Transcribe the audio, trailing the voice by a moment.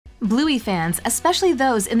Bluey fans, especially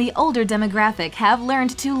those in the older demographic, have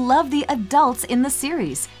learned to love the adults in the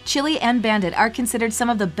series. Chilli and Bandit are considered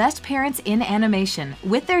some of the best parents in animation,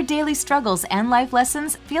 with their daily struggles and life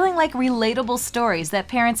lessons feeling like relatable stories that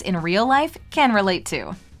parents in real life can relate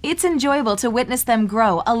to. It's enjoyable to witness them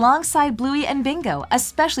grow alongside Bluey and Bingo,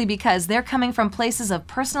 especially because they're coming from places of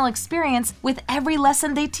personal experience with every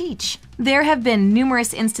lesson they teach. There have been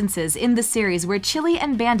numerous instances in the series where Chilli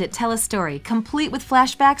and Bandit tell a story complete with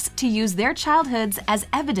flashbacks to use their childhoods as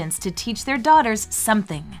evidence to teach their daughters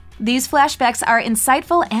something. These flashbacks are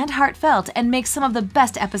insightful and heartfelt and make some of the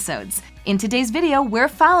best episodes. In today's video, we're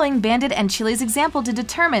following Bandit and Chilli's example to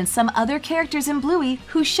determine some other characters in Bluey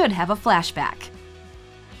who should have a flashback.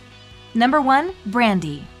 Number 1.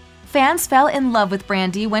 Brandy. Fans fell in love with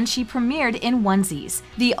Brandy when she premiered in Onesies.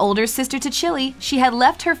 The older sister to Chilli, she had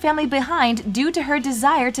left her family behind due to her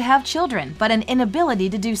desire to have children, but an inability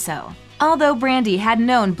to do so. Although Brandy had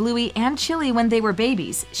known Bluey and Chilli when they were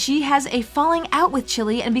babies, she has a falling out with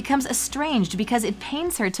Chilli and becomes estranged because it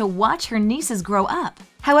pains her to watch her nieces grow up.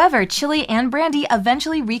 However, Chilli and Brandy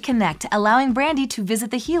eventually reconnect, allowing Brandy to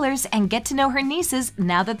visit the healers and get to know her nieces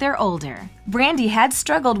now that they're older. Brandy had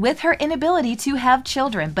struggled with her inability to have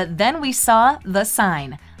children, but then we saw The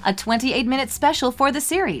Sign, a 28-minute special for the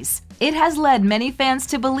series. It has led many fans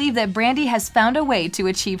to believe that Brandy has found a way to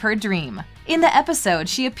achieve her dream. In the episode,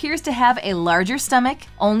 she appears to have a larger stomach,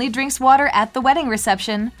 only drinks water at the wedding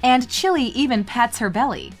reception, and Chilli even pats her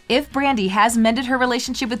belly. If Brandy has mended her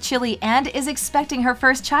relationship with Chilli and is expecting her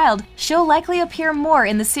first child, she'll likely appear more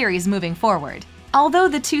in the series moving forward. Although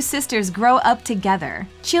the two sisters grow up together,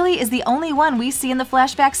 Chilli is the only one we see in the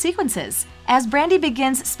flashback sequences. As Brandy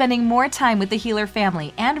begins spending more time with the healer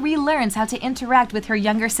family and relearns how to interact with her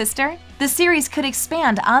younger sister, the series could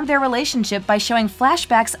expand on their relationship by showing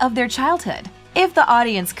flashbacks of their childhood. If the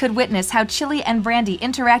audience could witness how Chilli and Brandy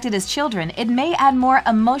interacted as children, it may add more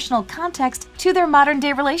emotional context to their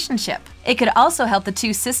modern-day relationship. It could also help the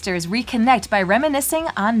two sisters reconnect by reminiscing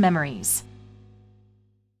on memories.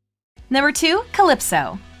 Number 2.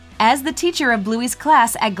 Calypso. As the teacher of Bluey's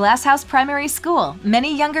class at Glass House Primary School,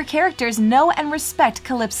 many younger characters know and respect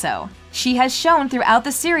Calypso. She has shown throughout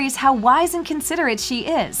the series how wise and considerate she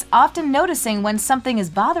is, often noticing when something is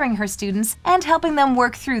bothering her students and helping them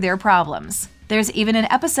work through their problems. There's even an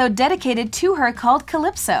episode dedicated to her called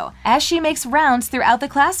Calypso, as she makes rounds throughout the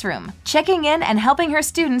classroom, checking in and helping her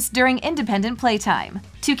students during independent playtime.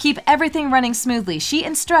 To keep everything running smoothly, she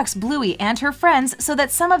instructs Bluey and her friends so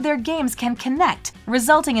that some of their games can connect,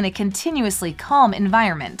 resulting in a continuously calm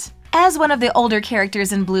environment. As one of the older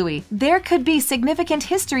characters in Bluey, there could be significant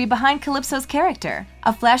history behind Calypso's character.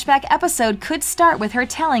 A flashback episode could start with her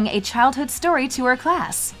telling a childhood story to her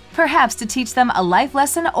class, perhaps to teach them a life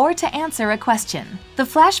lesson or to answer a question. The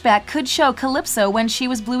flashback could show Calypso when she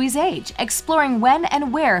was Bluey's age, exploring when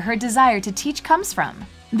and where her desire to teach comes from.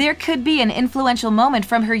 There could be an influential moment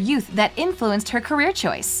from her youth that influenced her career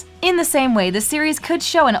choice. In the same way, the series could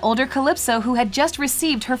show an older Calypso who had just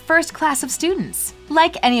received her first class of students.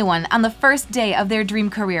 Like anyone on the first day of their dream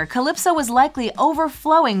career, Calypso was likely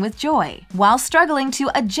overflowing with joy, while struggling to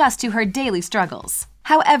adjust to her daily struggles.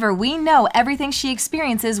 However, we know everything she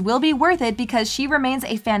experiences will be worth it because she remains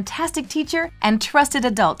a fantastic teacher and trusted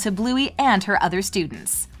adult to Bluey and her other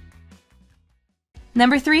students.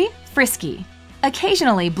 Number 3. Frisky.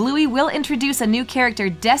 Occasionally, Bluey will introduce a new character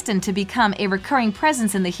destined to become a recurring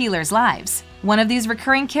presence in the healers' lives. One of these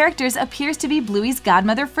recurring characters appears to be Bluey's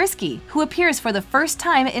godmother Frisky, who appears for the first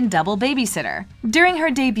time in Double Babysitter. During her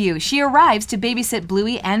debut, she arrives to babysit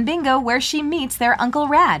Bluey and Bingo, where she meets their Uncle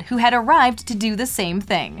Rad, who had arrived to do the same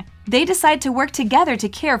thing. They decide to work together to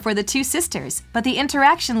care for the two sisters, but the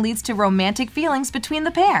interaction leads to romantic feelings between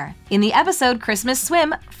the pair. In the episode Christmas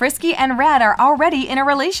Swim, Frisky and Rad are already in a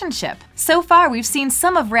relationship. So far, we've seen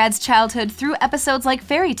some of Rad's childhood through episodes like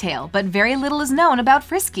Fairy Tale, but very little is known about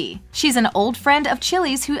Frisky. She's an old friend of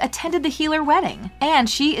Chilli's who attended the healer wedding, and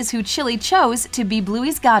she is who Chilli chose to be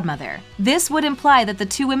Bluey's godmother. This would imply that the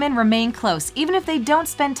two women remain close even if they don't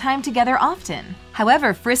spend time together often.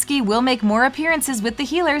 However, Frisky will make more appearances with the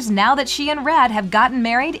healers now that she and Rad have gotten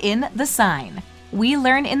married in The Sign. We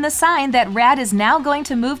learn in The Sign that Rad is now going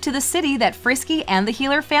to move to the city that Frisky and the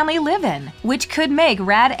healer family live in, which could make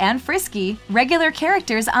Rad and Frisky regular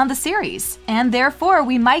characters on the series. And therefore,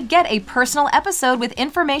 we might get a personal episode with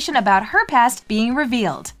information about her past being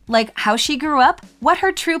revealed, like how she grew up, what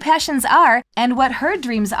her true passions are, and what her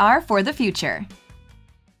dreams are for the future.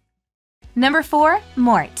 Number 4.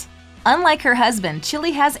 Mort. Unlike her husband,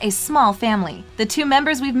 Chilli has a small family. The two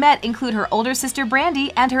members we've met include her older sister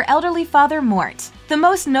Brandy and her elderly father Mort. The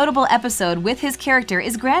most notable episode with his character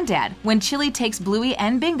is Granddad, when Chilli takes Bluey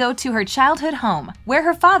and Bingo to her childhood home, where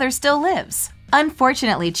her father still lives.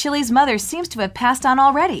 Unfortunately, Chilli's mother seems to have passed on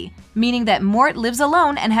already, meaning that Mort lives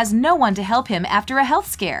alone and has no one to help him after a health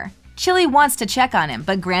scare. Chilli wants to check on him,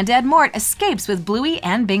 but Granddad Mort escapes with Bluey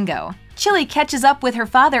and Bingo. Chilli catches up with her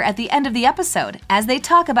father at the end of the episode as they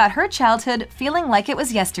talk about her childhood feeling like it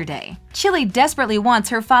was yesterday. Chilli desperately wants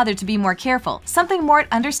her father to be more careful, something Mort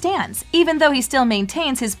understands, even though he still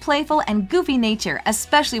maintains his playful and goofy nature,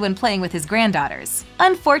 especially when playing with his granddaughters.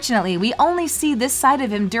 Unfortunately, we only see this side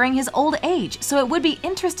of him during his old age, so it would be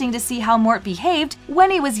interesting to see how Mort behaved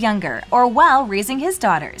when he was younger or while raising his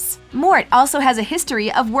daughters. Mort also has a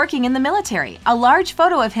history of working in the military. A large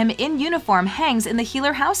photo of him in uniform hangs in the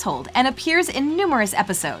Healer household and appears in numerous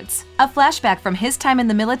episodes. A flashback from his time in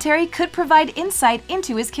the military could provide insight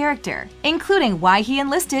into his character, including why he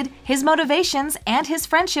enlisted, his motivations, and his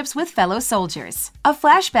friendships with fellow soldiers. A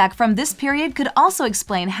flashback from this period could also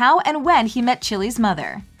explain how and when he met Chilli's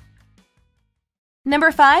mother.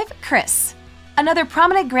 Number 5. Chris. Another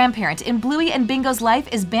prominent grandparent in Bluey and Bingo's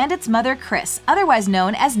life is Bandit's mother, Chris, otherwise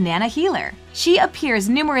known as Nana Healer. She appears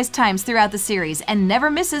numerous times throughout the series and never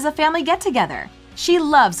misses a family get-together. She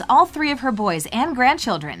loves all three of her boys and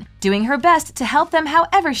grandchildren, doing her best to help them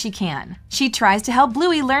however she can. She tries to help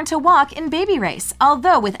Bluey learn to walk in Baby Race,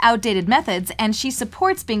 although with outdated methods, and she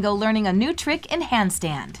supports Bingo learning a new trick in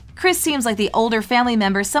handstand. Chris seems like the older family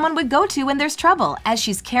member someone would go to when there's trouble, as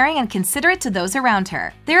she's caring and considerate to those around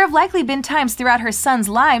her. There have likely been times throughout her sons'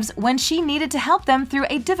 lives when she needed to help them through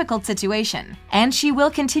a difficult situation, and she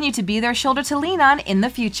will continue to be their shoulder to lean on in the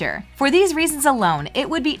future. For these reasons alone, it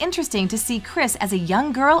would be interesting to see Chris as a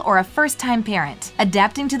young girl or a first-time parent,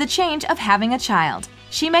 adapting to the change of having a child.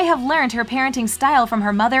 She may have learned her parenting style from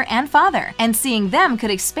her mother and father, and seeing them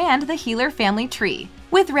could expand the Healer family tree.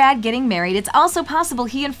 With Rad getting married, it's also possible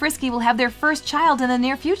he and Frisky will have their first child in the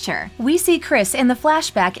near future. We see Chris in the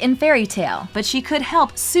flashback in Fairy Tale, but she could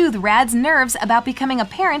help soothe Rad's nerves about becoming a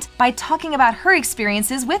parent by talking about her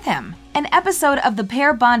experiences with him. An episode of the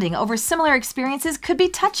pair bonding over similar experiences could be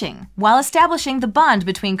touching, while establishing the bond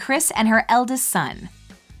between Chris and her eldest son.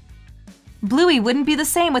 Bluey wouldn't be the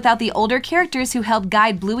same without the older characters who helped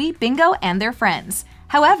guide Bluey, Bingo, and their friends.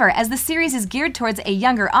 However, as the series is geared towards a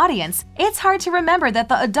younger audience, it's hard to remember that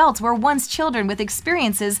the adults were once children with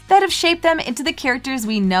experiences that have shaped them into the characters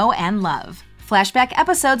we know and love. Flashback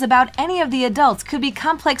episodes about any of the adults could be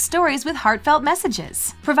complex stories with heartfelt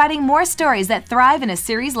messages, providing more stories that thrive in a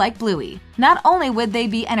series like Bluey. Not only would they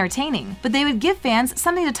be entertaining, but they would give fans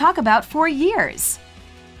something to talk about for years.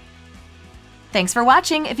 Thanks for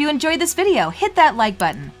watching. If you enjoyed this video, hit that like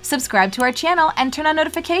button, subscribe to our channel, and turn on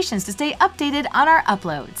notifications to stay updated on our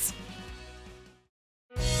uploads.